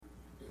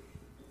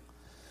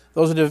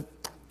Those of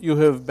you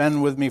who have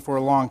been with me for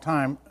a long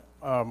time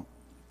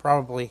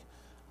probably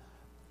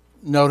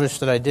noticed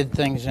that I did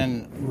things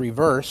in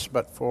reverse,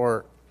 but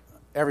for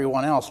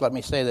everyone else, let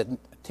me say that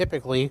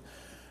typically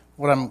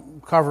what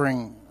I'm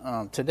covering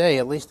today,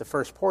 at least the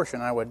first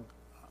portion, I would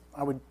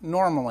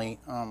normally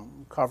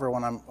cover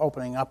when I'm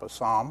opening up a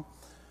psalm.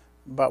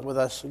 But with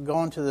us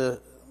going to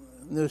the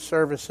new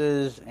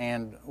services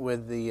and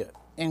with the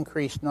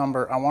increased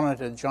number, I wanted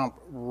to jump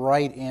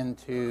right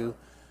into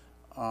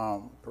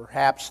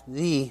perhaps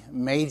the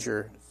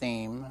major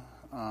theme,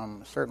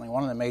 certainly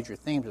one of the major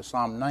themes of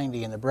Psalm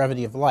 90 and the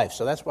brevity of life.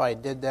 So that's why I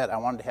did that. I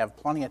wanted to have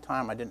plenty of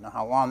time. I didn't know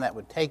how long that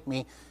would take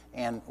me,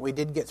 and we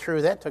did get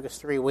through that. It took us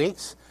 3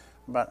 weeks,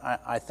 but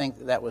I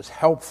think that was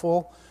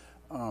helpful.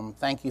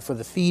 Thank you for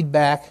the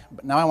feedback.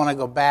 But now I want to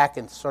go back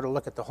and sort of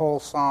look at the whole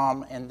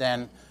psalm, and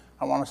then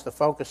I want us to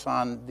focus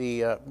on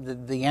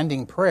the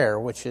ending prayer,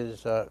 which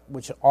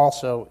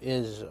also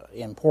is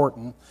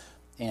important.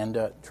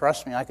 And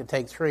trust me, I could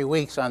take 3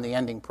 weeks on the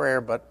ending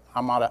prayer, but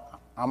I'm out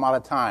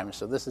of time.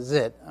 So this is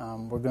it.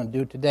 We're going to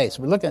do it today.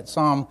 So we're looking at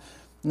Psalm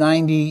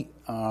 90.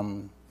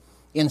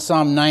 In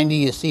Psalm 90,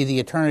 you see the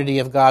eternity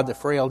of God, the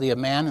frailty of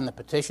man, and the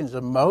petitions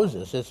of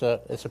Moses. It's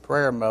a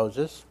prayer of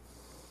Moses.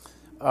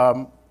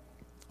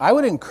 I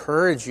would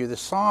encourage you, the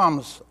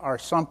Psalms are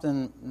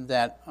something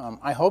that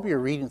I hope you're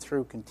reading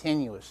through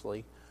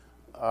continuously.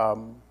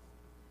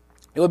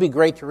 It would be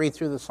great to read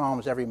through the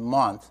Psalms every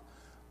month.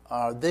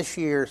 This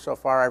year, so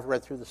far, I've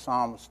read through the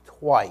Psalms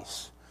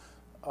twice.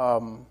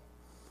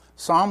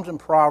 Psalms and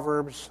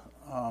Proverbs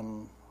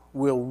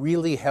will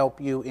really help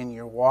you in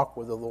your walk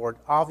with the Lord.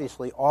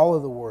 Obviously, all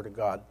of the Word of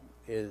God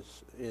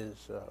is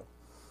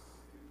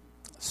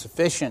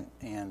sufficient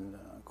and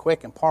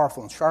quick and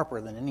powerful and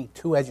sharper than any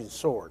two-edged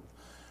sword.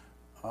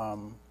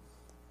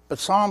 But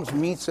Psalms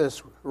meets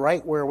us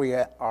right where we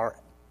are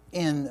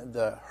in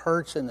the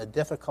hurts and the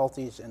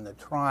difficulties and the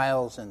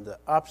trials and the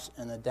ups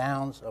and the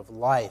downs of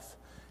life.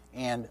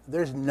 And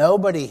there's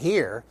nobody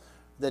here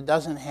that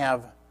doesn't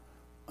have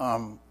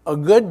a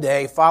good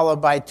day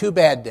followed by 2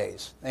 bad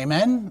days.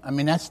 Amen? I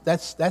mean,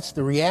 that's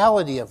the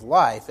reality of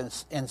life.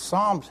 And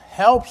Psalms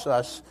helps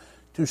us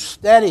to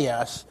steady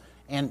us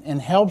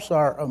and helps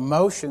our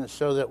emotions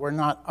so that we're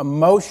not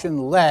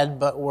emotion-led,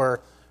 but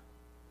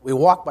we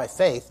walk by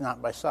faith,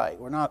 not by sight.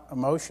 We're not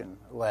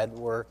emotion-led.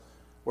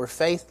 We're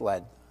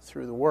faith-led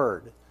through the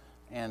Word.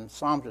 And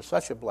Psalms are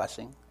such a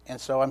blessing.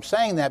 And so I'm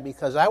saying that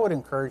because I would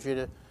encourage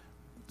you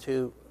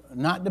to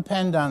not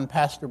depend on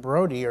Pastor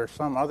Brodie or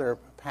some other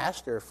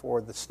pastor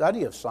for the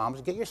study of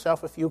Psalms. Get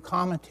yourself a few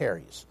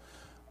commentaries.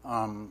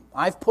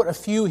 I've put a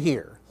few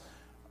here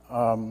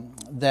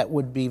that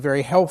would be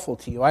very helpful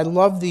to you. I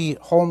love the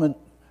Holman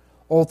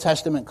Old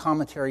Testament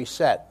commentary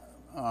set.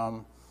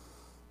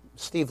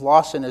 Steve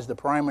Lawson is the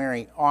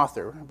primary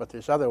author, but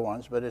there's other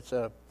ones. But it's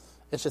a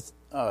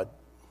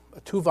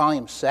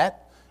 2-volume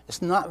set.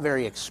 It's not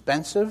very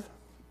expensive,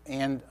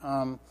 and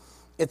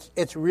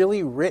it's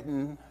really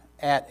written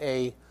at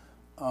a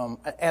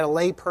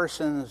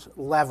layperson's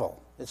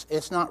level.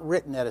 It's not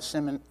written at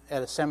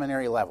a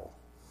seminary level,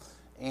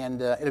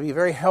 and it'll be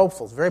very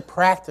helpful. It's very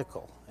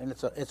practical, and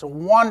it's a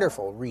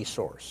wonderful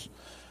resource.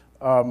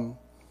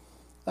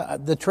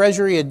 The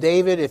Treasury of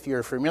David, if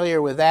you're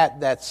familiar with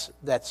that's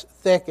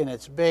thick and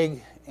it's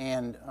big,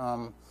 and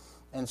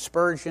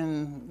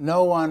Spurgeon,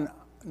 no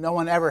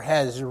one ever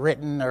has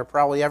written or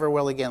probably ever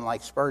will again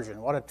like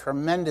Spurgeon. What a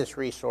tremendous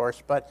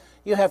resource! But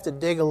you have to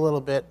dig a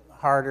little bit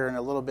harder and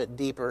a little bit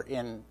deeper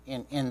in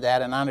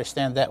that, and I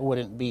understand that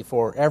wouldn't be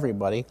for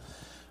everybody.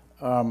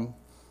 I'll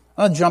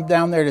jump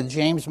down there to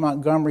James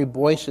Montgomery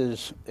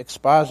Boyce's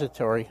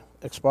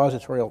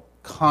expositorial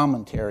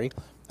commentary.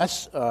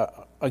 That's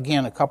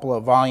again a couple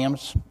of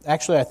volumes.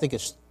 Actually, I think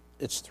it's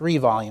 3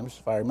 volumes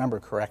if I remember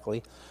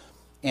correctly,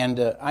 and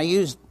I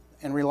use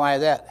and rely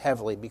on that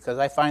heavily because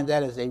I find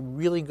that is a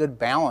really good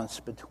balance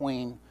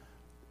between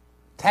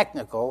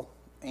technical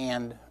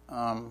and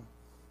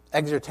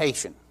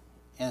exhortation.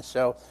 And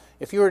so,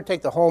 if you were to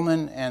take the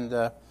Holman and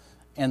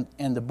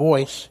the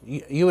Boyce,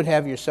 you would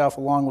have yourself,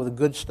 along with a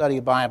good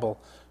study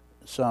Bible,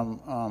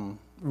 some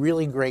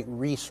really great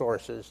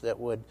resources that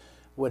would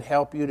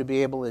help you to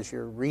be able, as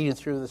you're reading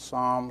through the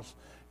Psalms,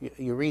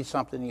 you read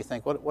something and you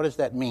think, what does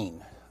that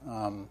mean?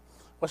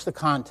 What's the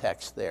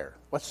context there?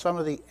 What's some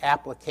of the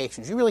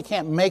applications? You really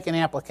can't make an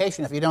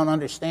application if you don't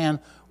understand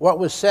what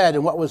was said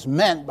and what was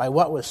meant by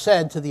what was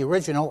said to the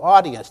original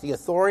audience, the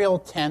authorial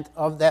intent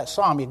of that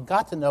psalm. You've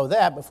got to know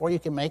that before you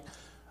can make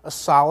a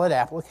solid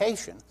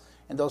application.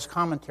 And those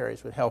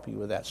commentaries would help you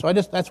with that. So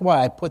that's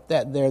why I put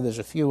that there. There's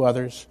a few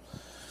others.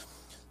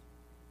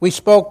 We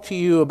spoke to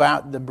you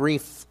about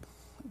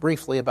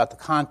briefly about the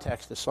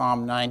context of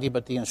Psalm 90,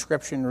 but the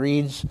inscription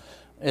reads,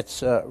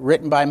 it's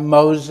written by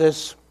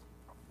Moses,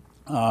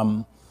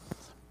 and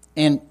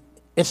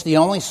it's the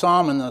only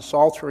psalm in the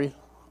Psalter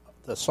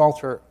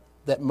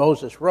that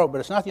Moses wrote, but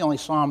it's not the only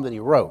psalm that he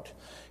wrote.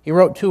 He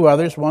wrote 2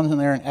 others, one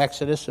there in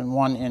Exodus and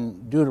one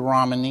in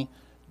Deuteronomy.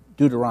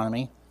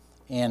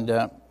 And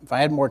if I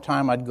had more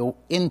time, I'd go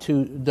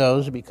into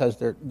those because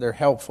they're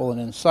helpful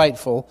and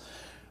insightful.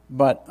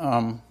 But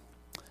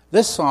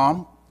this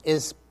psalm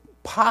is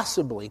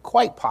possibly,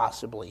 quite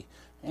possibly,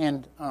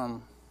 and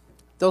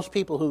those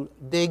people who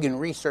dig and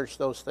research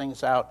those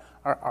things out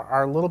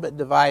are a little bit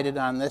divided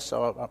on this,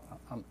 so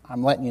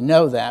I'm letting you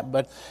know that.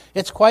 But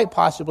it's quite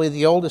possibly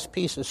the oldest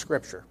piece of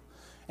Scripture.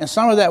 And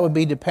some of that would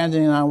be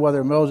depending on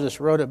whether Moses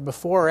wrote it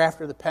before or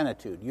after the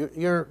Pentateuch.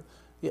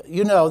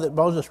 You know that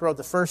Moses wrote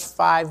the first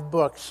 5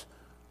 books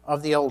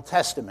of the Old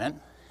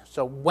Testament.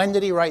 So when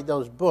did he write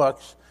those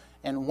books,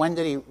 and when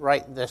did he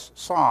write this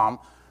psalm?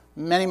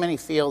 Many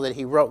feel that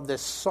he wrote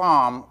this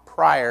psalm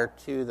prior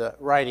to the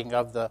writing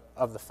of the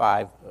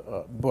 5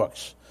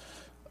 books.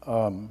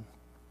 And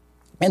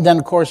then,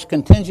 of course,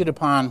 contingent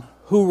upon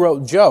who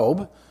wrote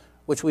Job,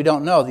 which we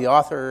don't know. The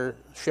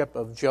authorship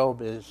of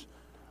Job is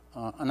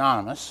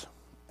anonymous,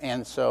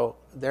 and so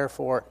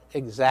therefore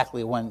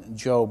exactly when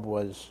Job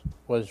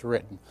was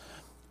written.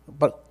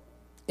 But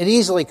it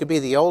easily could be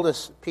the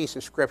oldest piece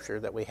of Scripture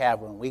that we have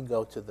when we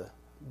go to the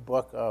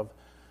book of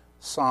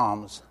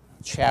Psalms,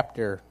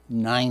 chapter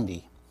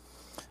 90.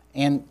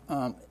 And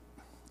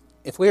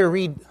if we were to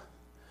read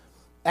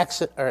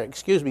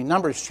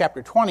Numbers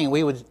chapter 20,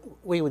 we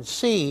would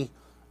see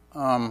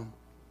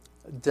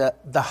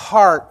the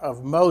heart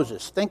of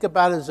Moses. Think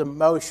about his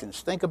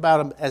emotions. Think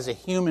about him as a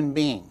human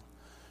being.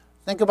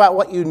 Think about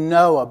what you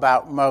know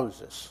about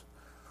Moses.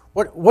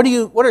 What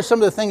are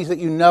some of the things that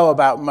you know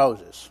about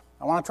Moses?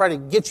 I want to try to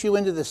get you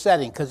into the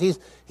setting because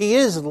he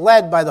is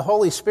led by the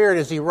Holy Spirit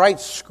as he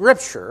writes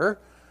Scripture,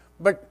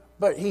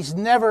 but he's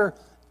never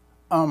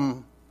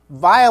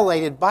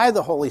violated by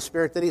the Holy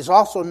Spirit that he's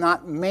also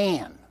not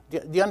man. Do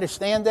you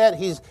understand that?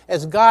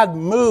 As God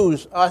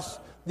moves us,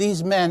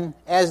 these men,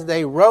 as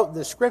they wrote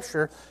the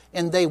Scripture,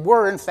 and they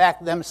were, in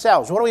fact,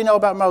 themselves. What do we know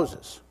about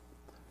Moses?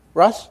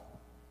 Russ?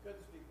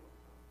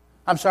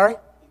 I'm sorry?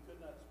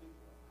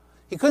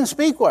 He couldn't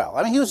speak well.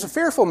 I mean, he was a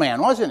fearful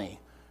man, wasn't he?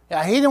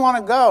 Yeah, he didn't want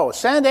to go.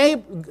 Send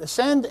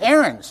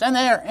Aaron.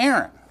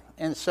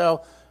 And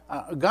so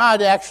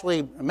God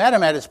actually met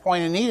him at his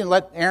point of need and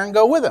let Aaron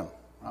go with him,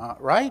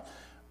 right?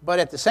 But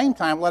at the same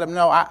time, let him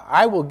know,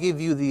 I will give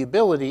you the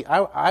ability,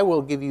 I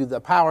will give you the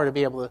power to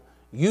be able to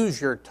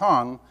use your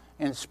tongue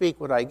and speak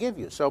what I give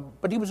you. So,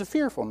 but he was a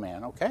fearful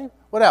man, okay?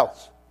 What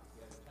else?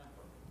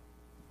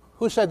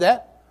 Who said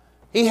that?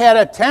 He had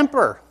a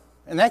temper,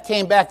 and that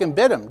came back and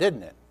bit him,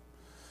 didn't it?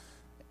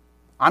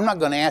 I'm not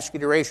going to ask you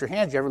to raise your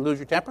hand. Did you ever lose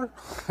your temper?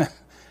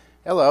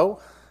 Hello.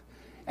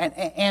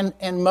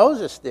 And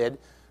Moses did.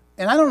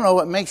 And I don't know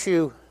what makes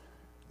you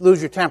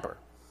lose your temper,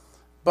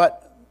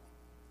 but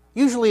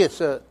usually it's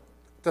the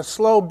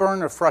slow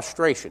burn of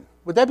frustration.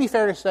 Would that be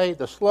fair to say?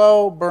 The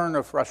slow burn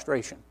of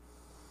frustration.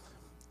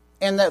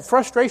 And that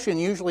frustration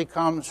usually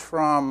comes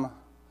from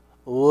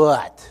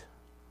what?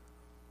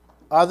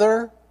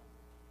 Other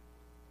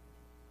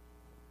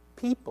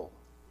people.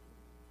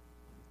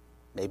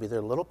 Maybe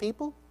they're little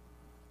people.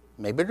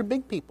 Maybe they're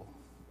big people.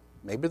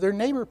 Maybe they're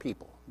neighbor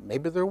people.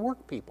 Maybe they're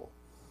work people.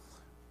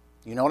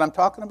 You know what I'm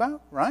talking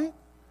about, right?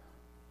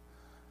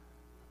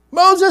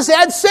 Moses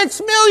had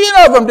 6 million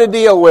of them to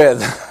deal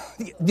with.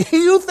 Do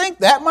you think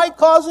that might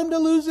cause him to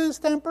lose his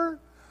temper?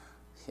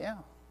 Yeah.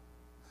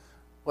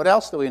 What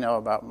else do we know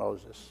about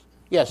Moses?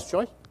 Yes,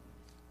 Joyce?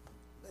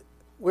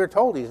 We're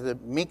told he's the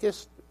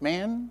meekest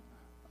man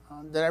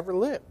that ever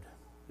lived.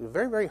 He was a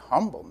very, very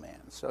humble man.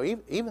 So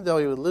even though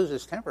he would lose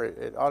his temper,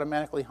 it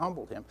automatically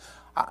humbled him.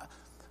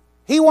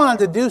 He wanted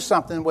to do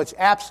something which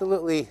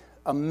absolutely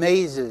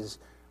amazes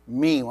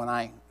me when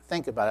I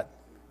think about it.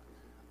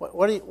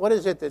 What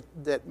is it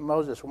that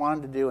Moses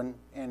wanted to do,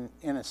 and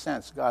in a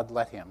sense, God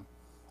let him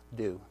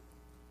do?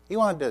 He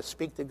wanted to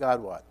speak to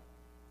God what?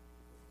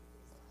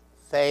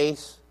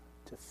 Face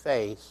to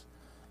face,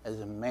 as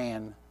a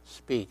man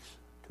speaks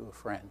to a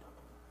friend.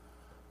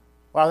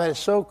 Wow, that is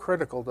so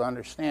critical to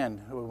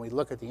understand when we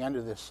look at the end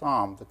of this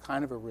psalm, the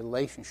kind of a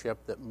relationship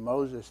that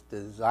Moses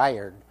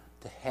desired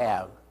to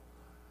have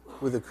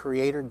with the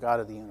Creator God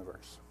of the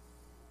universe.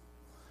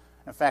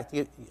 In fact,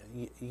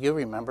 you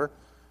remember,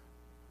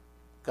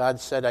 God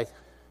said,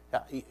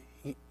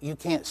 you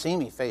can't see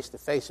me face to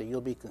face, or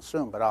you'll be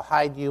consumed, but I'll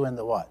hide you in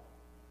the what?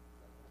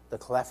 The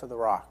cleft of the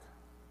rock.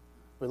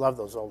 We love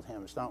those old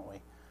hymns, don't we?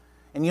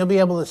 And you'll be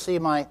able to see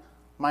my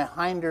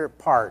hinder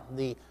part,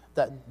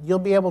 that you'll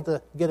be able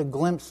to get a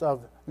glimpse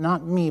of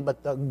not me,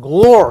 but the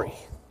glory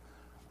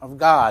of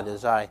God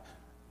as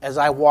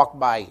I walk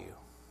by you.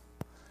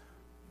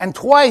 And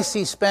twice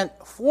he spent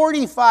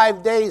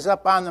 45 days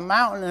up on the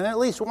mountain, and at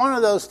least one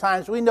of those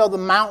times we know the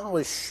mountain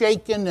was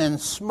shaking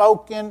and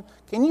smoking.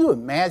 Can you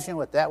imagine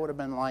what that would have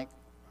been like?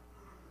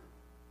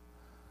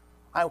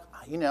 I'm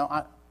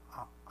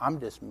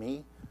just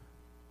me.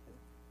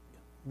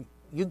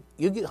 You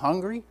get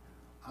hungry.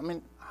 I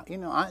mean,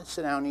 I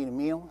sit down and eat a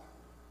meal.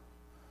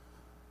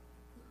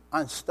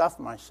 I stuff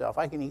myself.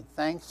 I can eat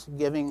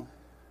Thanksgiving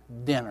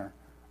dinner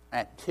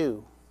at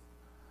 2.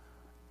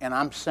 And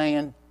I'm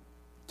saying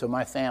to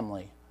my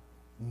family,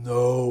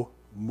 no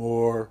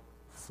more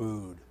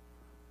food.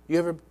 You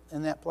ever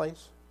in that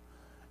place?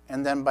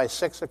 And then by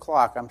 6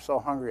 o'clock, I'm so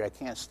hungry I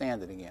can't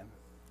stand it again.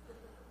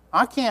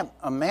 I can't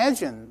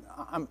imagine.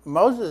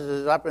 Moses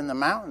is up in the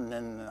mountain,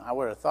 and I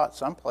would have thought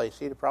someplace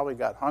he'd have probably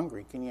got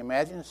hungry. Can you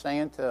imagine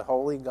saying to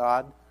holy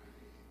God,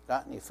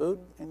 got any food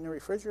in the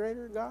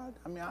refrigerator, God?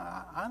 I mean,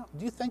 I don't,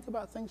 do you think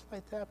about things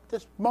like that?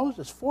 This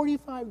Moses,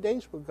 45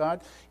 days with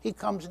God, he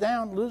comes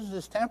down, loses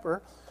his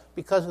temper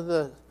because of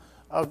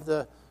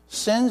the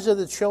sins of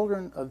the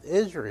children of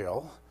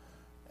Israel,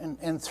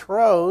 and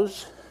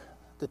throws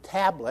the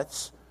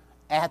tablets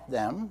at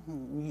them.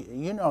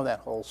 You know that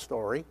whole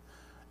story.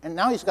 And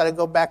now he's got to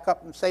go back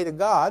up and say to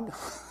God,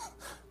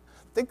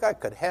 think I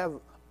could have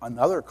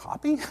another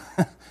copy?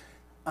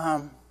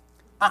 I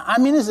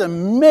mean, it's an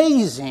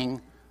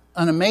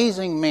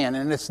amazing man.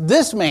 And it's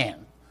this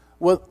man,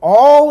 with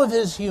all of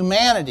his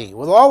humanity,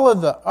 with all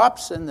of the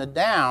ups and the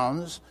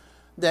downs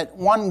that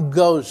one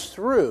goes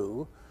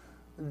through,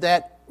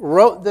 that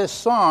wrote this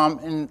psalm,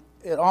 and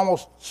it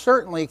almost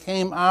certainly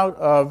came out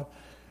of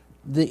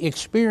the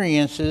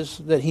experiences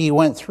that he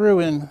went through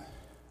in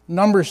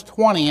Numbers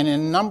 20, and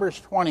in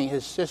Numbers 20,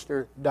 his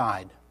sister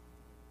died,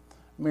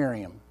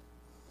 Miriam.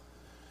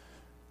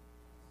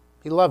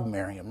 He loved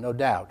Miriam, no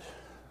doubt.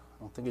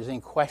 I don't think there's any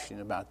question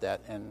about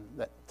that, and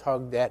that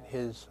tugged at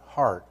his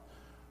heart.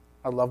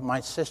 I love my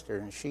sister,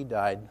 and she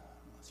died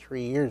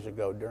 3 years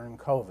ago during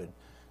COVID,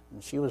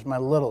 and she was my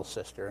little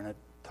sister, and it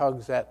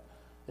tugged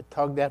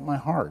at my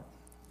heart.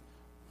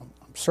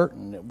 I'm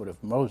certain it would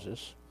have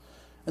Moses.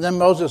 And then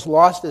Moses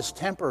lost his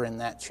temper in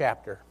that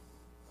chapter,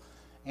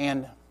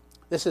 and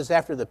this is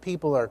after the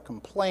people are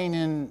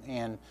complaining,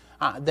 and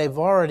they've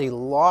already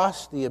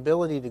lost the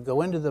ability to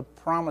go into the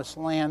promised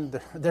land.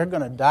 They're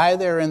going to die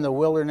there in the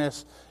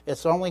wilderness.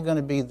 It's only going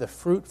to be the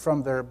fruit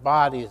from their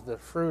bodies, the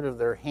fruit of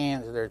their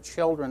hands, their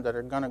children that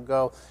are going to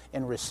go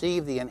and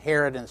receive the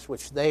inheritance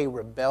which they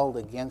rebelled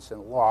against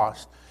and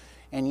lost.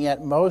 And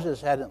yet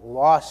Moses hadn't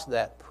lost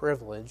that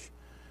privilege,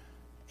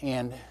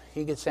 and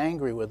he gets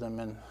angry with them.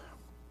 And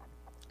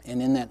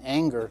in that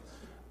anger,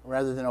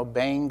 rather than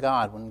obeying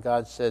God, when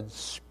God said,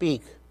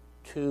 speak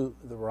to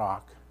the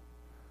rock,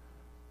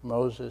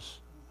 Moses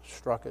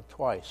struck it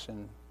twice,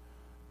 and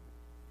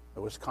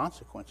there was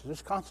consequences.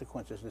 There's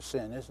consequences to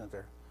sin, isn't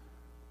there?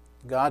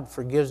 God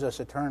forgives us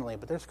eternally,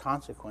 but there's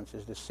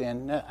consequences to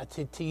sin.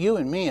 To you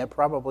and me, it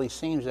probably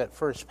seems at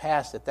first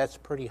pass that that's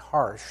pretty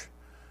harsh,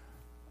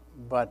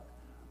 but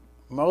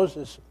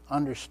Moses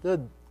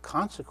understood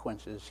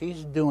consequences.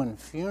 He's doing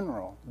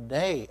funeral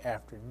day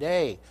after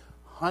day,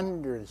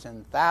 hundreds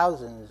and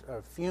thousands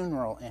of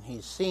funeral, and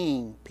he's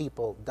seeing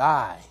people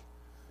die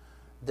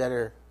that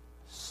are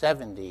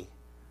 70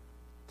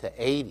 to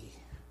 80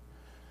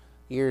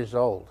 years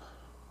old,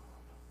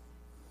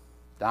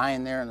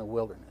 dying there in the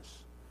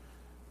wilderness.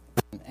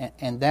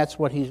 And that's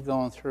what he's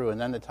going through.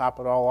 And then to top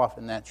it all off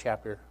in that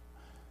chapter,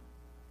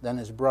 then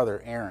his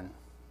brother Aaron,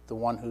 the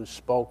one who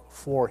spoke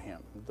for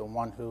him, the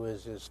one who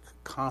is his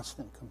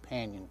constant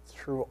companion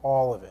through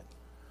all of it,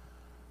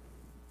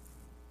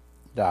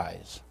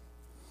 dies.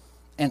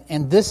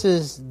 And this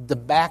is the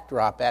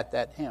backdrop at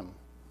that hymn.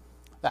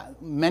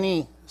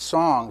 Many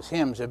songs,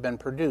 hymns have been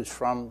produced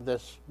from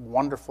this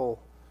wonderful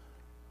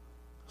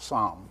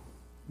psalm,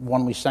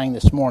 one we sang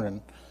this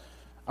morning.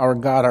 Our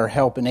God, our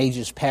help in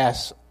ages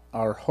past,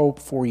 our hope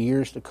for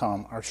years to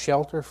come, our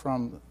shelter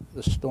from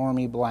the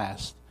stormy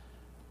blast,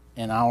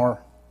 and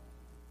our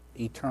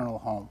eternal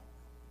home.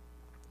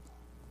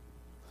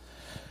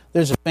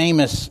 There's a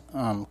famous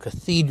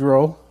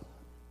cathedral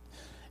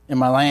in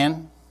my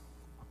land.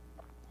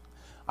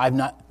 I've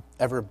not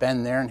ever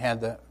been there and had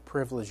the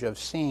privilege of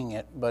seeing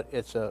it, but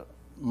it's a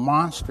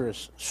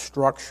monstrous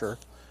structure.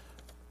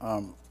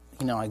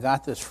 I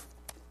got this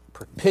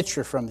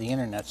picture from the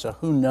internet, so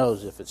who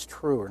knows if it's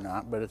true or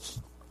not, but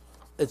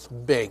it's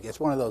big. It's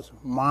one of those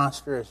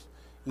monstrous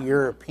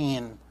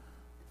European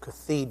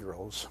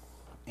cathedrals.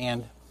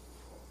 And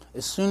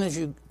as soon as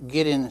you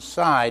get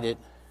inside, it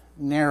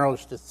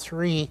narrows to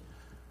 3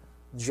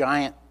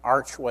 giant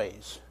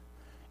archways.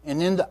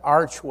 And in the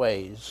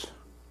archways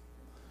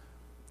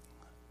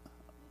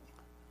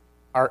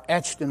are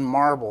etched in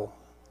marble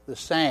the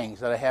sayings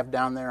that I have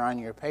down there on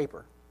your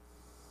paper.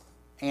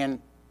 And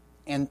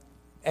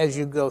as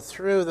you go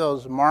through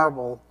those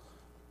marble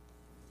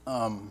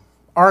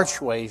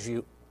archways,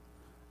 you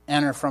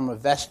enter from a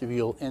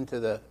vestibule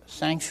into the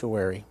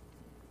sanctuary.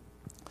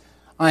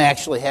 I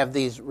actually have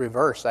these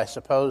reversed. I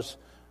suppose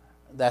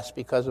that's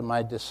because of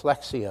my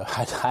dyslexia.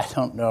 I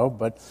don't know,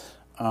 but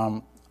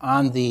on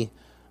the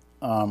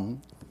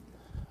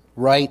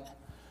right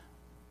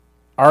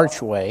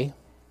archway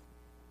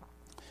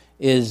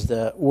is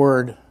the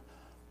word,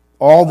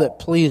 all that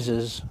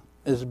pleases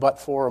is but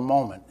for a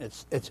moment.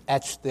 It's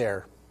etched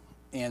there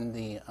in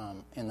the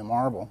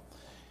marble.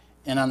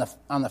 And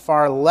on the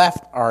far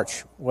left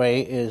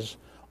archway is,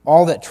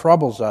 all that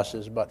troubles us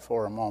is but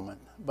for a moment.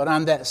 But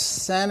on that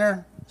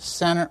center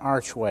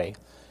archway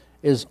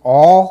is,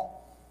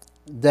 all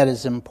that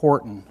is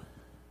important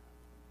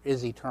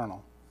is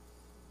eternal.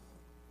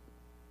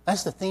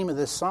 That's the theme of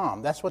this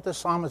psalm. That's what this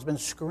psalm has been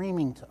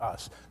screaming to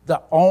us.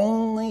 The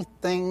only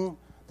thing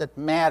that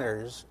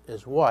matters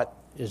is what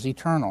is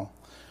eternal.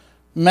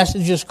 The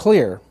message is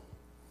clear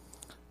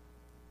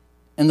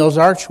in those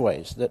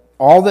archways, that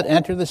all that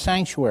enter the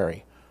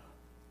sanctuary,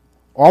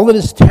 all that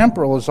is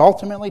temporal is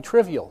ultimately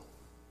trivial.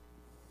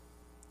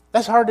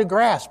 That's hard to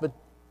grasp, but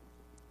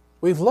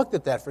we've looked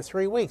at that for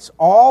 3 weeks.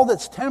 All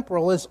that's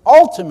temporal is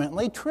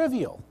ultimately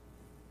trivial.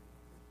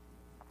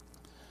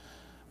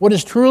 What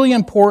is truly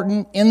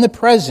important in the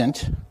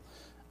present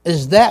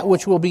is that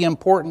which will be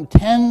important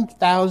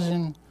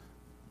 10,000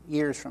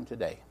 years from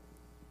today.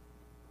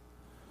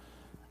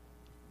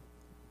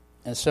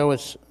 And so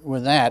it's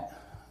with that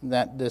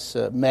this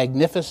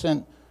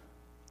magnificent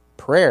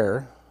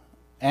prayer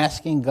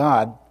asking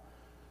God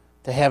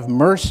to have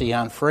mercy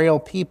on frail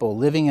people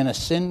living in a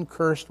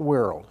sin-cursed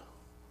world.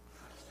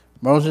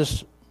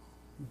 Moses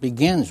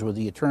begins with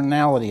the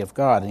eternality of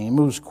God, and he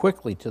moves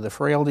quickly to the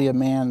frailty of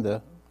man,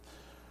 the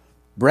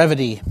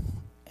brevity,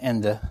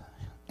 and the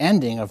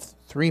ending of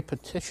 3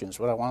 petitions,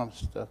 what I want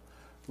us to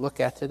look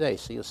at today.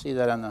 So you'll see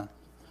that on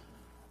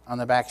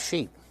the back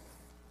sheet.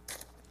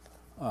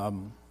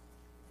 I'll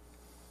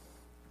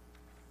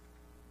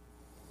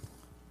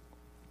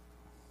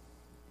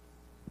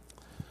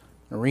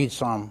read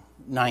Psalm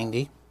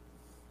 90.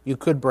 You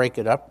could break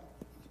it up.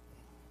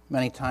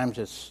 Many times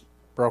it's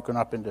broken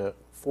up into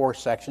 4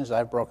 sections.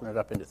 I've broken it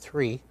up into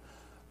 3.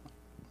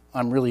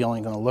 I'm really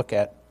only going to look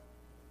at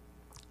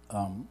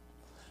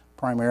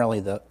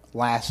primarily the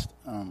last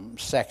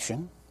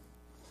section.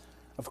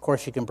 Of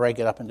course, you can break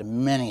it up into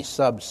many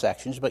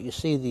subsections, but you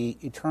see the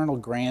eternal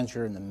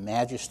grandeur and the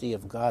majesty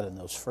of God in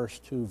those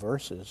first 2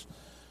 verses.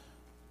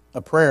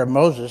 A prayer of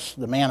Moses,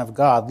 the man of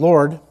God.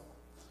 Lord,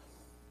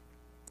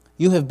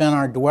 you have been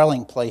our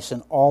dwelling place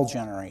in all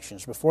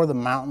generations, before the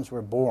mountains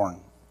were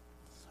born,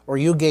 or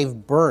you gave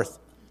birth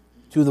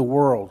to the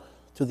world,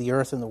 to the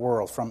earth and the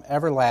world. From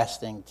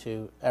everlasting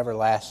to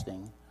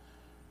everlasting,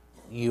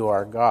 you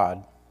are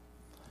God.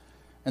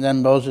 And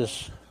then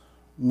Moses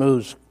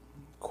moves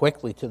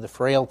quickly to the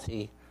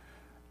frailty,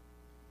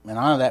 and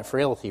out of that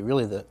frailty,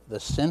 really the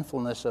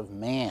sinfulness of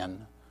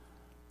man.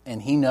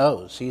 And he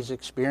knows, he's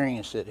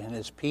experienced it, and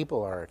his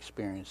people are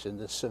experiencing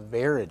the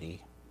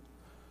severity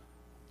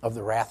of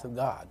the wrath of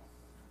God.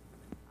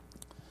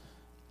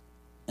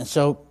 And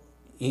so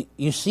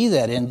you see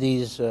that in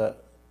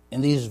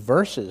these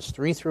verses,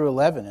 3 through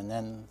 11 and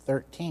then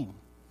 13.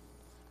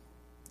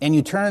 And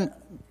you turn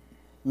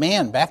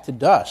man back to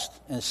dust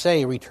and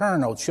say,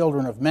 return, O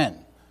children of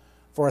men.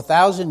 For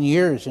 1,000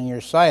 years in your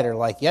sight are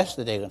like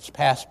yesterday that's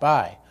passed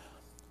by,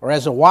 or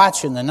as a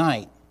watch in the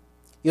night.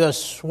 You have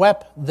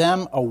swept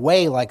them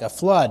away like a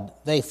flood.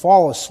 They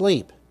fall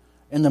asleep.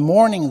 In the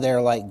morning they're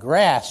like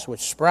grass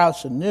which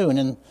sprouts anew, and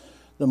in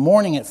the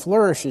morning it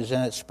flourishes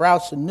and it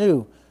sprouts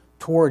anew.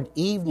 Toward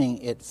evening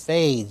it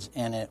fades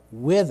and it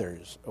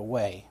withers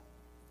away.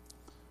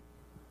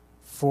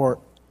 For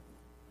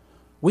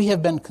we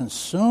have been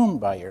consumed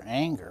by your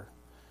anger,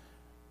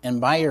 and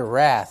by your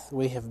wrath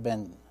we have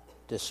been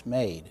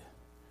dismayed.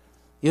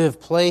 You have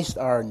placed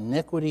our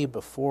iniquity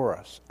before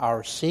us,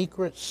 our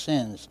secret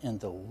sins in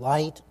the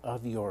light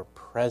of your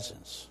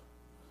presence.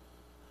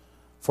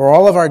 For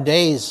all of our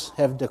days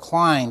have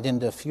declined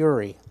into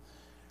fury.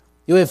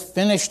 You have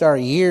finished our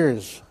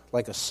years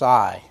like a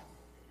sigh.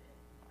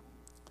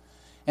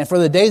 And for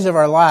the days of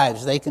our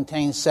lives, they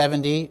contain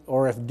 70,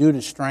 or if due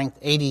to strength,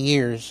 80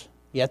 years.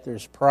 Yet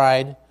there's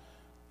pride,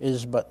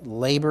 is but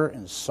labor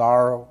and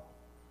sorrow,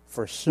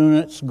 for soon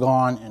it's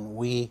gone and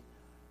we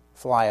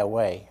fly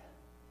away.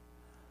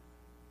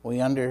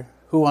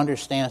 Who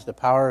understands the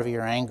power of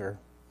your anger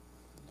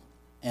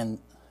and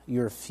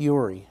your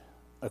fury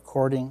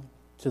according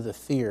to the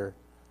fear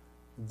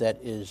that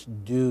is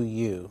due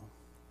you?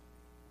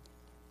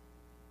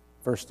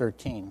 Verse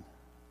 13,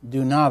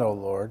 do not, O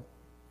Lord,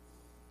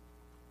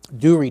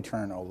 do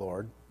return, O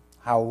Lord.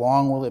 How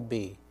long will it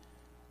be?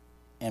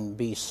 And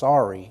be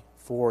sorry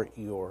for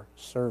your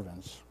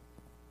servants.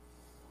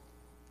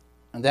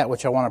 And that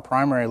which I want to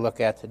primarily look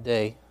at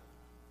today,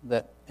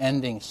 that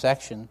ending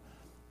section,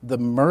 the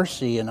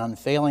mercy and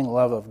unfailing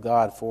love of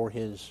God for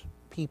his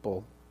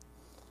people,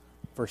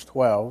 verse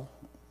 12,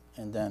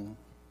 and then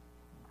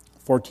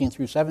 14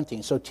 through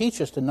 17. So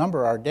teach us to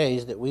number our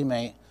days that we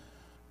may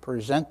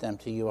present them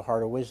to you a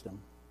heart of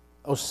wisdom.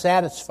 O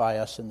satisfy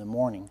us in the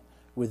morning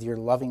with your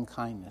loving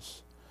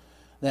kindness,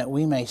 that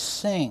we may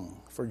sing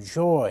for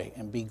joy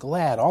and be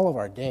glad all of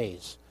our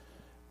days.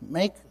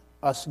 Make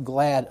us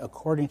glad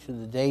according to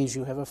the days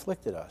you have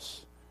afflicted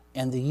us,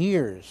 and the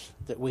years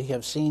that we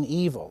have seen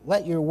evil.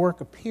 Let your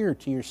work appear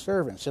to your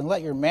servants, and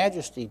let your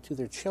majesty to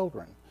their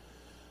children.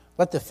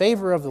 Let the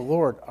favor of the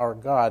Lord our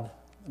God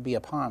be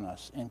upon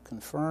us, and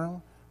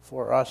confirm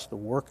for us the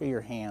work of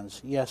your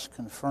hands. Yes,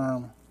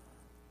 confirm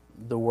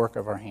the work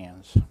of our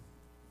hands.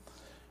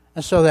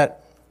 And so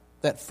that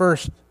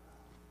first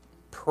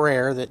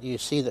prayer that you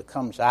see that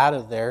comes out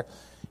of there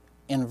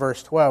in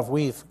verse 12,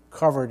 we've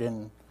covered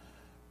in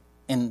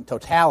in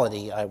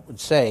totality, I would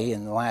say,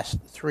 in the last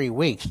 3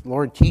 weeks.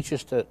 Lord, teach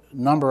us to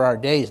number our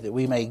days that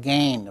we may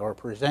gain or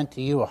present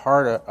to you a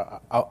heart,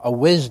 a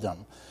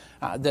wisdom,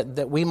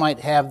 that we might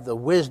have the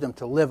wisdom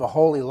to live a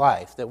holy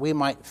life, that we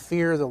might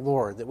fear the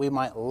Lord, that we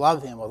might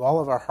love him with all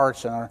of our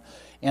hearts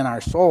and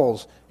our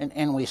souls.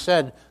 And we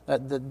said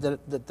that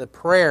the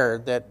prayer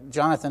that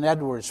Jonathan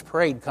Edwards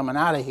prayed coming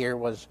out of here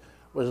was,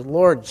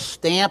 Lord,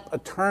 stamp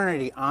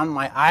eternity on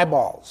my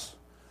eyeballs.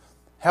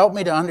 Help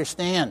me to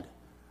understand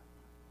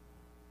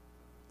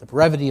the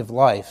brevity of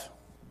life,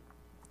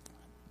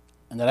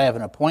 and that I have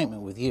an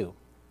appointment with you.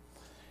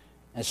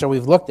 And so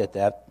we've looked at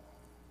that.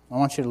 I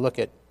want you to look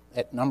at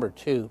number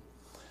 2.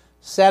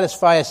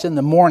 Satisfy us in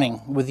the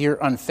morning with your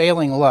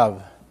unfailing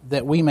love,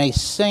 that we may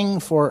sing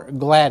for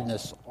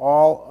gladness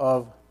all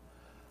of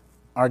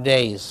our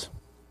days.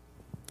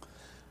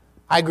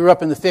 I grew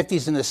up in the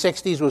 50s and the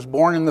 60s, was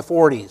born in the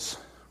 40s.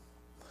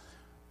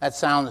 That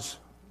sounds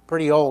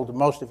pretty old to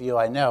most of you,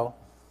 I know.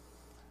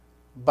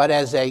 But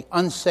as an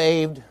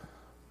unsaved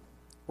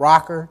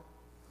rocker,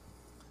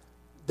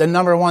 the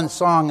number one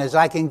song is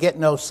I Can Get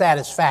No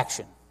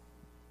Satisfaction.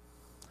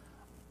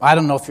 I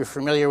don't know if you're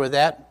familiar with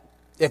that.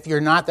 If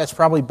you're not, that's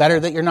probably better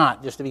that you're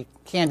not, just to be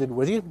candid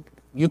with you.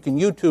 You can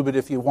YouTube it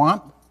if you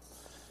want.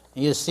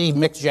 You see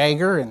Mick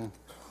Jagger and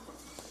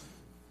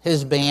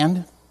his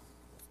band.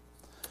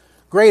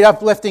 Great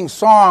uplifting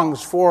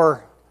songs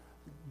for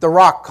the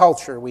rock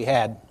culture we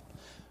had.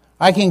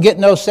 I can get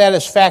no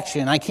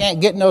satisfaction. I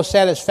can't get no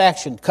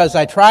satisfaction because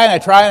I try and I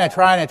try and I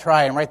try and I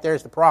try. And right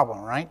there's the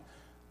problem, right?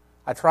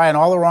 I try in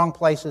all the wrong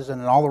places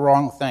and in all the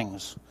wrong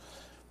things.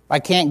 I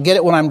can't get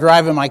it when I'm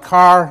driving my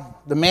car.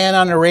 The man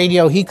on the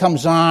radio, he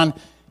comes on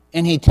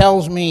and he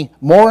tells me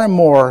more and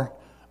more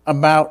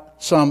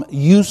about some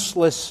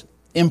useless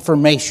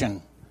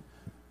information.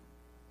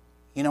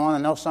 You know, want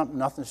to know something?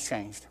 Nothing's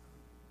changed.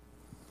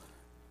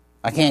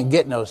 I can't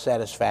get no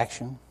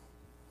satisfaction.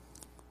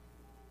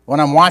 When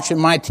I'm watching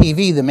my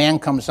TV, the man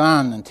comes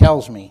on and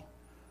tells me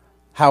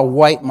how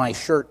white my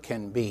shirt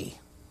can be.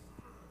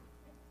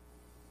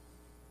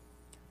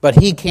 But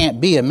he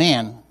can't be a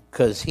man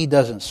because he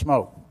doesn't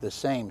smoke the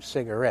same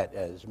cigarette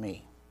as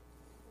me.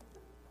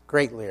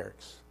 Great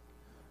lyrics.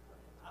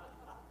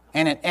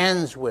 And it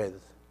ends with,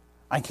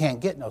 I can't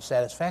get no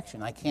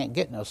satisfaction. I can't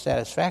get no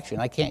satisfaction.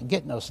 I can't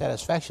get no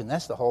satisfaction.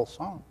 That's the whole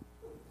song.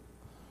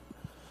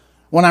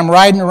 When I'm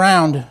riding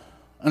around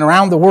and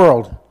around the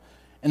world,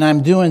 and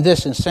I'm doing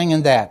this and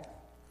singing that,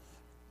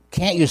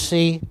 can't you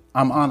see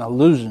I'm on a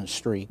losing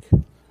streak?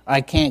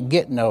 I can't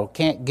get no,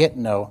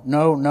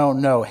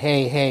 no,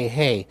 hey, hey,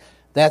 hey.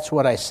 That's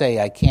what I say.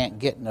 I can't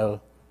get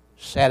no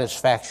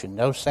satisfaction,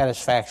 no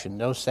satisfaction,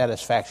 no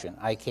satisfaction.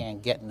 I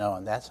can't get no.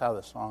 And that's how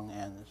the song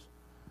ends.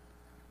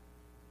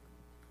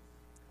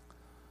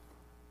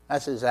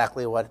 That's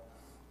exactly what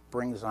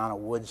brings on a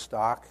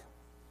Woodstock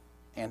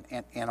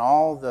and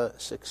all the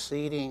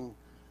succeeding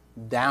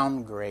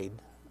downgrade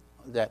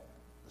that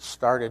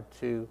started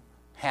to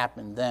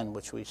happen then,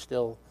 which we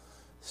still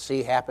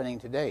see happening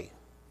today.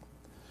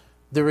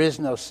 There is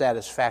no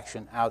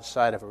satisfaction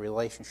outside of a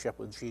relationship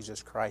with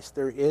Jesus Christ.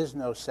 There is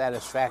no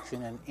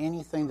satisfaction in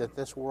anything that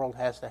this world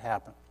has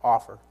to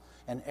offer.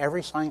 And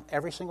every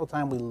single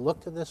time we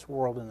look to this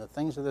world and the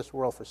things of this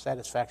world for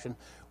satisfaction,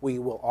 we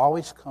will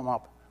always come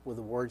up with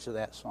the words of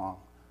that song,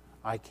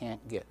 I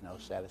can't get no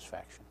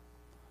satisfaction.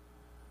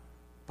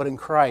 But in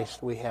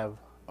Christ we have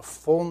a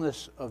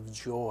fullness of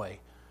joy.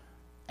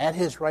 At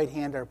his right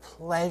hand are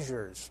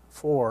pleasures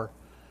for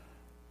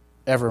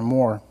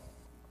evermore.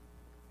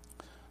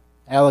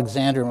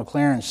 Alexander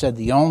Maclaren said,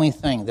 the only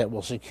thing that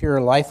will secure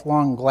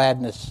lifelong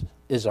gladness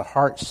is a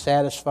heart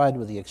satisfied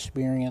with the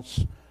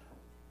experience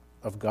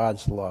of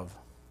God's love.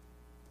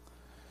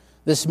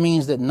 This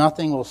means that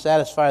nothing will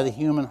satisfy the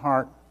human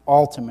heart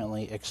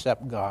ultimately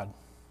except God.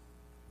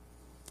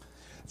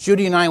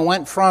 Judy and I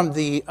went from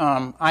the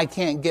I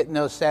can't get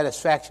no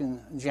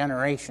satisfaction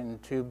generation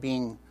to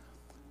being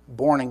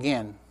born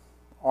again,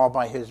 all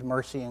by his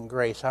mercy and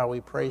grace. How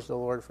we praise the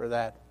Lord for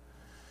that.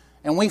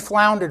 And we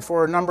floundered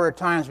for a number of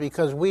times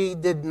because we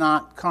did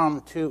not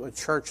come to a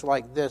church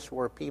like this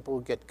where people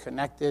get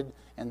connected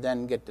and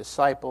then get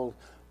discipled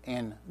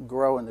and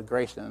grow in the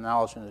grace and the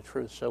knowledge and the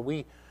truth. So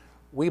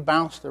we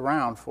bounced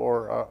around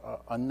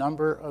for a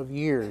number of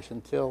years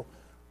until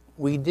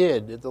we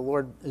did. The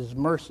Lord, his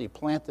mercy,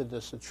 planted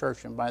us a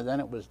church, and by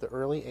then it was the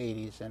early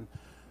 80s. And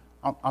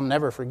I'll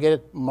never forget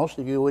it. Most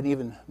of you wouldn't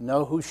even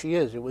know who she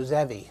is. It was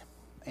Evie.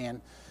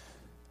 And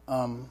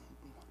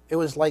it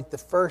was like the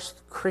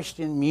first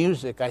Christian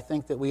music I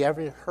think that we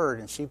ever heard.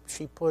 And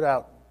she put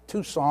out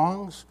 2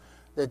 songs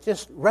that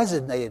just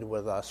resonated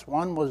with us.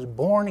 One was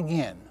Born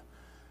Again.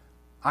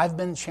 I've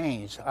been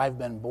changed. I've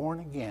been born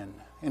again.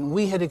 And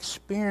we had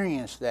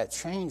experienced that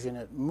change, and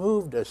it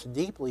moved us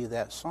deeply,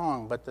 that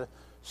song. But the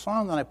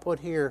song that I put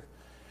here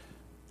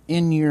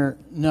in your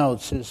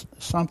notes is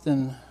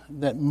something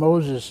that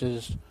Moses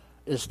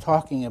is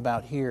talking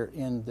about here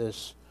in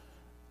this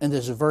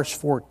verse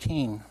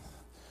 14. It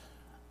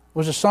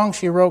was a song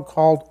she wrote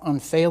called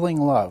Unfailing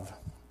Love.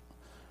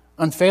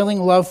 Unfailing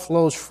love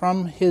flows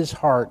from his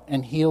heart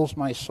and heals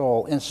my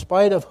soul. In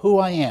spite of who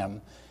I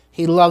am,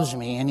 he loves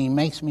me and he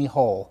makes me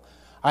whole.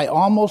 I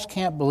almost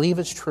can't believe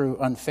it's true,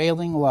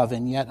 unfailing love,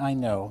 and yet I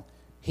know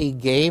he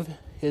gave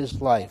his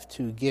life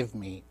to give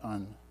me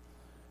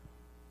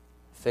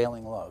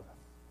unfailing love.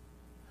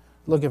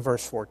 Look at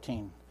verse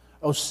 14.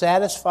 Oh,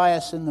 satisfy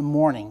us in the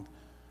morning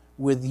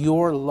with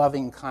your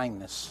loving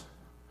kindness.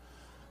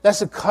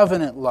 That's a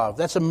covenant love.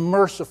 That's a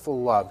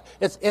merciful love.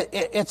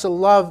 It's a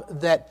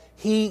love that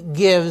he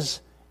gives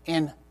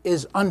and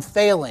is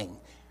unfailing.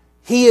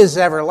 He is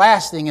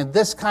everlasting, and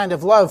this kind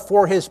of love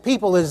for his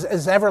people is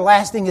as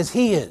everlasting as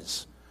he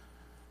is.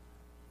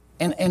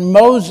 And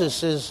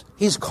Moses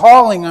he's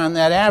calling on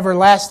that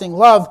everlasting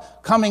love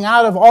coming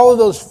out of all of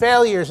those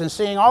failures and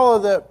seeing all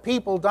of the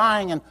people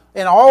dying and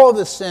all of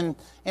the sin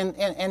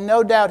and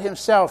no doubt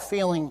himself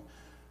feeling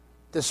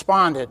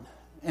despondent.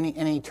 And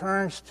he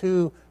turns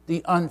to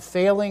the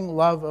unfailing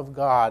love of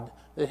God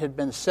that had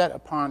been set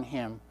upon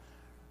him.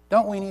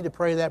 Don't we need to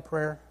pray that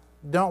prayer?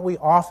 Don't we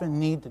often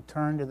need to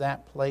turn to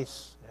that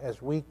place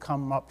as we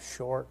come up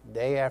short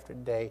day after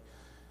day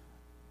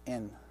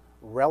and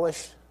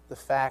relish the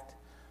fact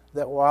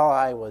that while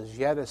I was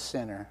yet a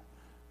sinner,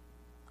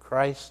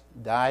 Christ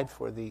died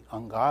for the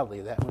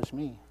ungodly, that was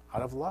me,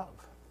 out of love.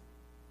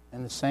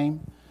 And the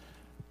same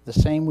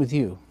with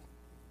you.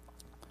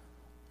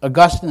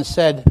 Augustine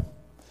said,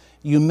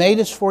 you made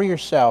us for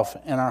yourself,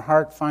 and our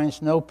heart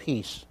finds no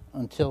peace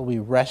until we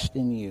rest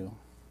in you.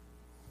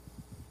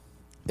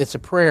 It's a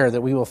prayer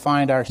that we will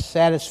find our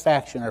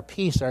satisfaction, our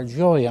peace, our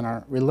joy, and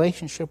our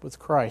relationship with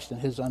Christ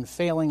and his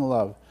unfailing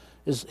love.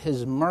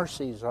 His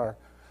mercies are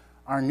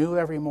new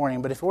every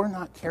morning. But if we're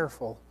not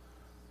careful,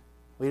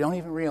 we don't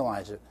even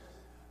realize it.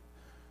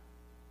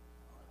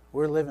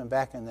 We're living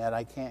back in that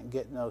I can't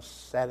get no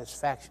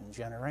satisfaction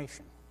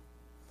generation.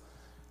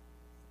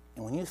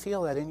 And when you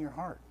feel that in your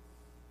heart,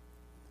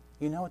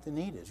 you know what the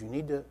need is. You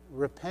need to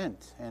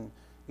repent, and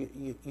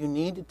you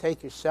need to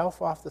take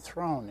yourself off the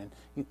throne,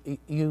 and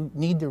you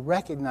need to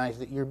recognize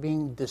that you're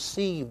being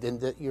deceived and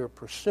that you're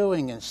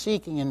pursuing and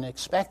seeking and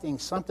expecting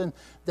something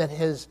that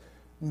has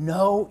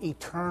no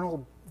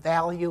eternal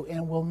value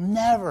and will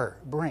never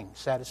bring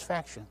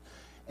satisfaction.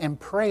 And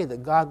pray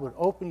that God would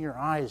open your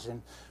eyes,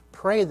 and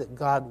pray that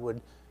God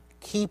would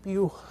keep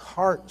your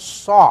heart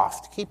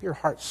soft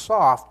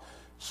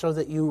so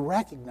that you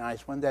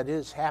recognize when that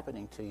is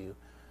happening to you.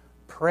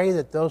 Pray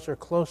that those who are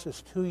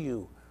closest to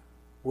you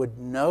would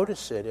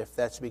notice it if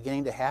that's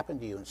beginning to happen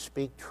to you and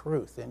speak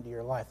truth into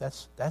your life.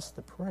 That's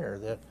the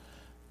prayer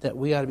that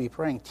we ought to be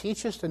praying.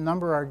 Teach us to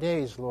number our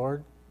days,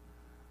 Lord,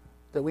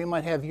 that we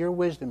might have your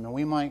wisdom and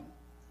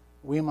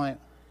we might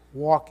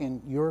walk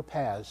in your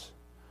paths.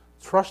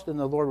 Trust in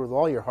the Lord with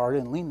all your heart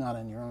and lean not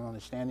on your own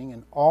understanding.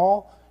 In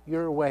all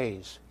your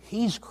ways,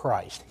 he's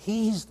Christ.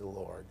 He's the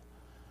Lord.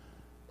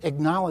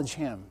 Acknowledge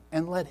him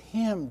and let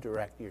him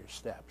direct your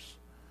steps.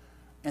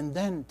 And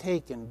then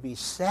take and be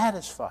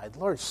satisfied.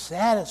 Lord,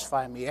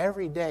 satisfy me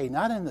every day,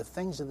 not in the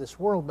things of this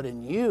world, but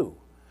in you.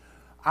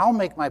 I'll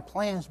make my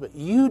plans, but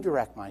you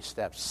direct my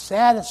steps.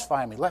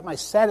 Satisfy me. Let my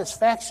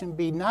satisfaction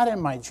be not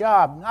in my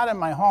job, not in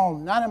my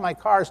home, not in my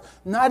cars,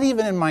 not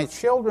even in my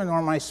children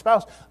or my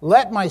spouse.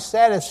 Let my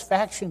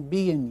satisfaction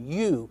be in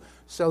you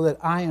so that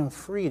I am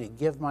free to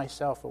give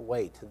myself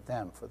away to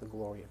them for the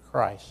glory of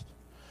Christ.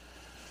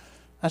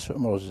 That's what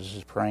Moses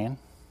is praying.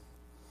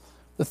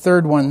 The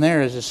third one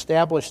there is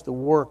establish the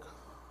work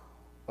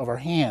of our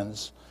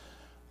hands.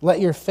 Let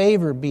your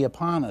favor be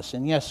upon us.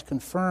 And yes,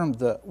 confirm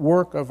the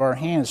work of our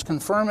hands.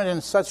 Confirm it in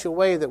such a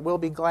way that we'll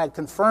be glad.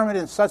 Confirm it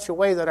in such a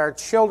way that our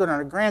children,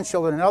 our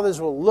grandchildren, and others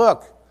will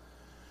look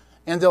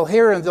and they'll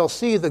hear and they'll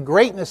see the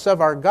greatness of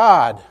our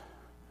God.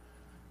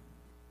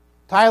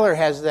 Tyler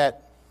has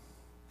that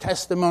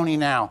testimony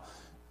now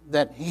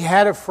that he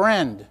had a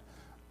friend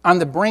on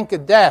the brink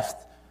of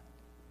death,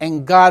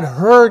 and God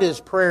heard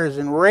his prayers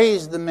and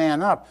raised the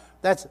man up.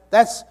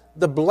 That's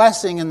the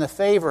blessing and the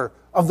favor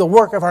of the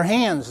work of our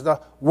hands,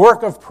 the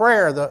work of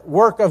prayer, the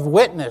work of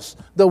witness,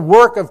 the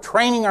work of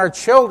training our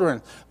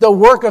children, the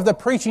work of the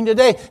preaching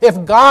today.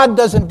 If God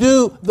doesn't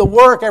do the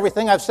work,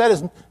 everything I've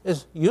said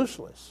is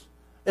useless.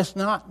 It's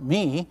not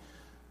me.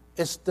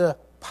 It's the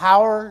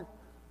power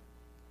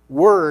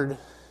word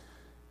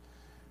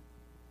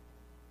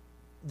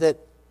that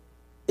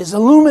is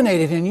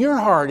illuminated in your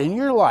heart, in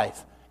your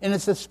life. And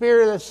it's the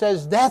Spirit that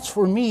says, that's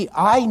for me.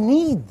 I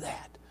need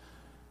that.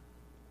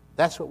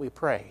 That's what we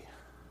pray.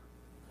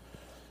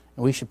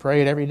 And we should pray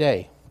it every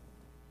day.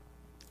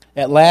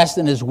 At last,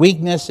 in his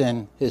weakness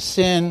and his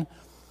sin,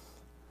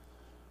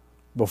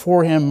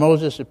 before him,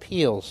 Moses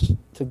appeals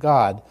to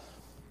God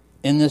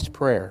in this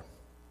prayer.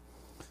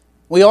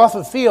 We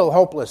often feel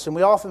hopeless, and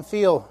we often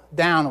feel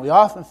down, and we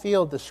often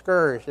feel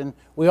discouraged, and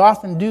we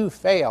often do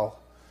fail.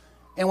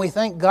 And we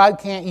think God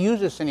can't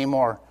use us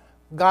anymore.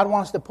 God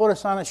wants to put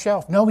us on a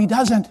shelf. No, he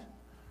doesn't.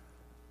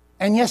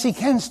 And yes, he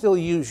can still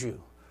use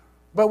you.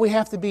 But we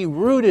have to be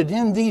rooted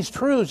in these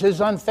truths,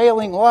 his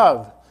unfailing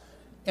love.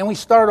 And we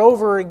start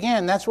over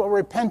again. That's what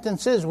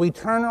repentance is. We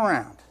turn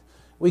around.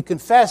 we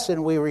confess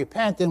and we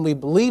repent and we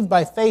believe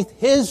by faith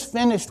His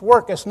finished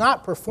work. It's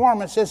not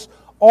performance, it's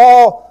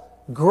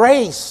all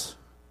grace.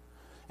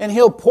 And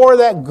He'll pour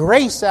that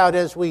grace out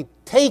as we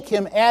take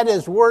Him at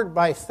His word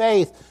by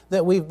faith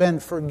that we've been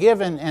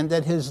forgiven and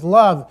that His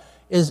love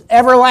is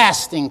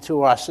everlasting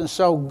to us. And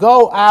so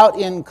go out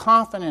in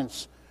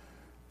confidence,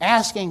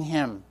 asking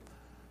Him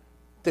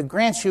to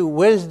grant you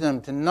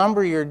wisdom, to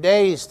number your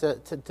days,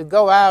 to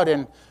go out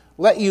and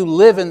let you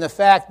live in the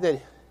fact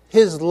that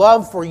His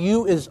love for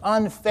you is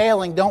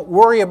unfailing. Don't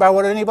worry about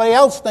what anybody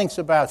else thinks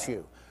about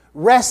you.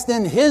 Rest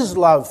in His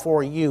love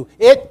for you.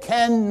 It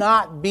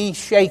cannot be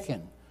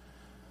shaken.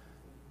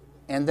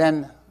 And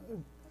then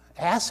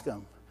ask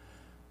Him,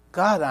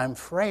 God, I'm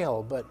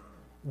frail, but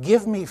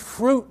give me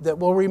fruit that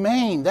will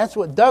remain. That's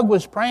what Doug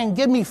was praying.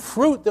 Give me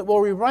fruit that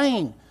will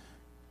remain.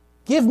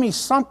 Give me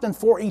something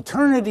for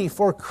eternity,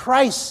 for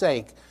Christ's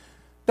sake.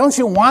 Don't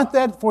you want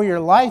that for your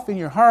life and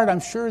your heart? I'm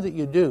sure that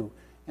you do.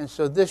 And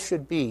so this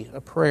should be a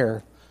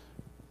prayer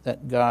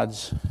that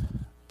God's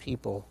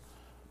people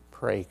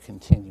pray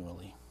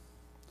continually.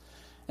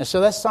 And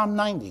so that's Psalm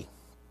 90.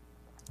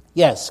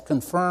 Yes,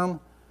 confirm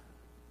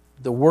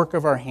the work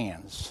of our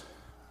hands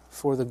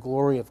for the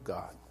glory of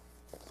God.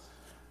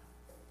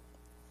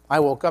 I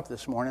woke up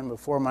this morning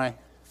before my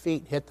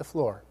feet hit the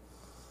floor.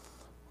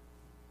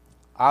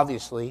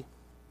 Obviously,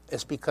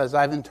 it's because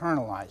I've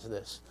internalized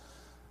this.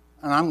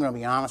 And I'm going to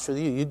be honest with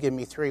you. You give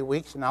me 3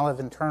 weeks and I'll have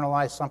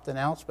internalized something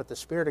else, but the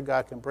Spirit of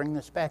God can bring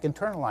this back.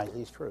 Internalize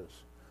these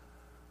truths.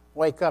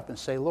 Wake up and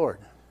say, Lord,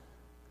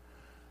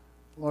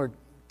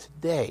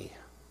 today,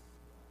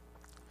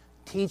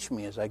 teach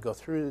me as I go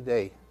through the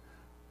day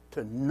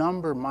to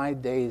number my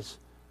days,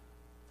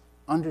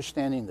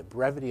 understanding the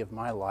brevity of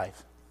my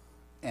life,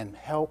 and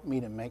help me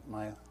to make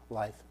my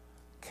life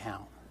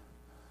count.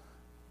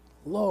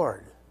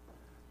 Lord,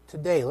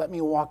 today let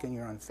me walk in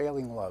your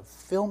unfailing love.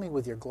 Fill me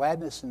with your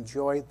gladness and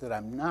joy that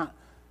I'm not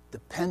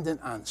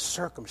dependent on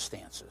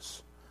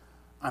circumstances.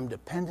 I'm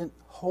dependent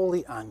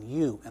wholly on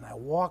you, and I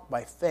walk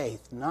by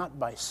faith, not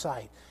by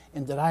sight,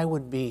 and that I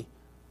would be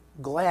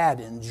glad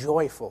and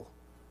joyful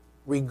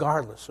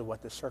regardless of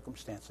what the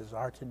circumstances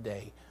are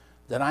today,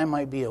 that I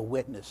might be a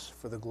witness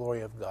for the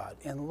glory of God.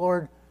 And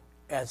Lord,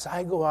 as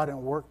I go out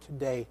and work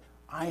today,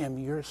 I am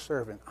your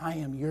servant. I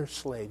am your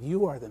slave.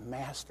 You are the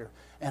master,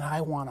 and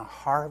I want to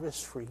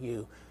harvest for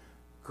you.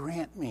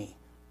 Grant me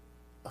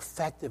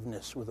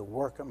effectiveness with the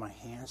work of my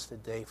hands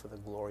today for the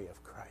glory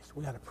of Christ.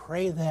 We got to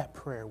pray that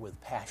prayer with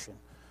passion.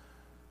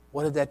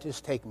 What did that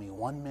just take me?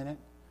 1 minute?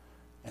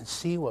 And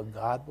see what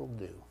God will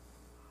do.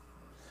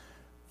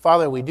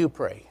 Father, we do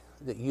pray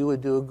that you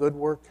would do a good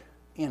work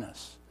in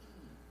us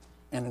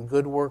and a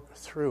good work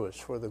through us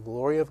for the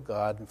glory of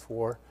God and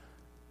for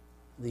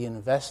the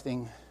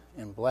investing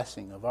and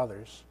blessing of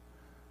others.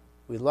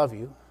 We love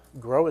you.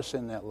 Grow us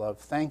in that love.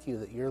 Thank you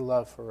that your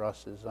love for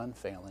us is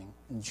unfailing.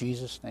 In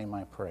Jesus' name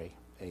I pray.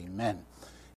 Amen.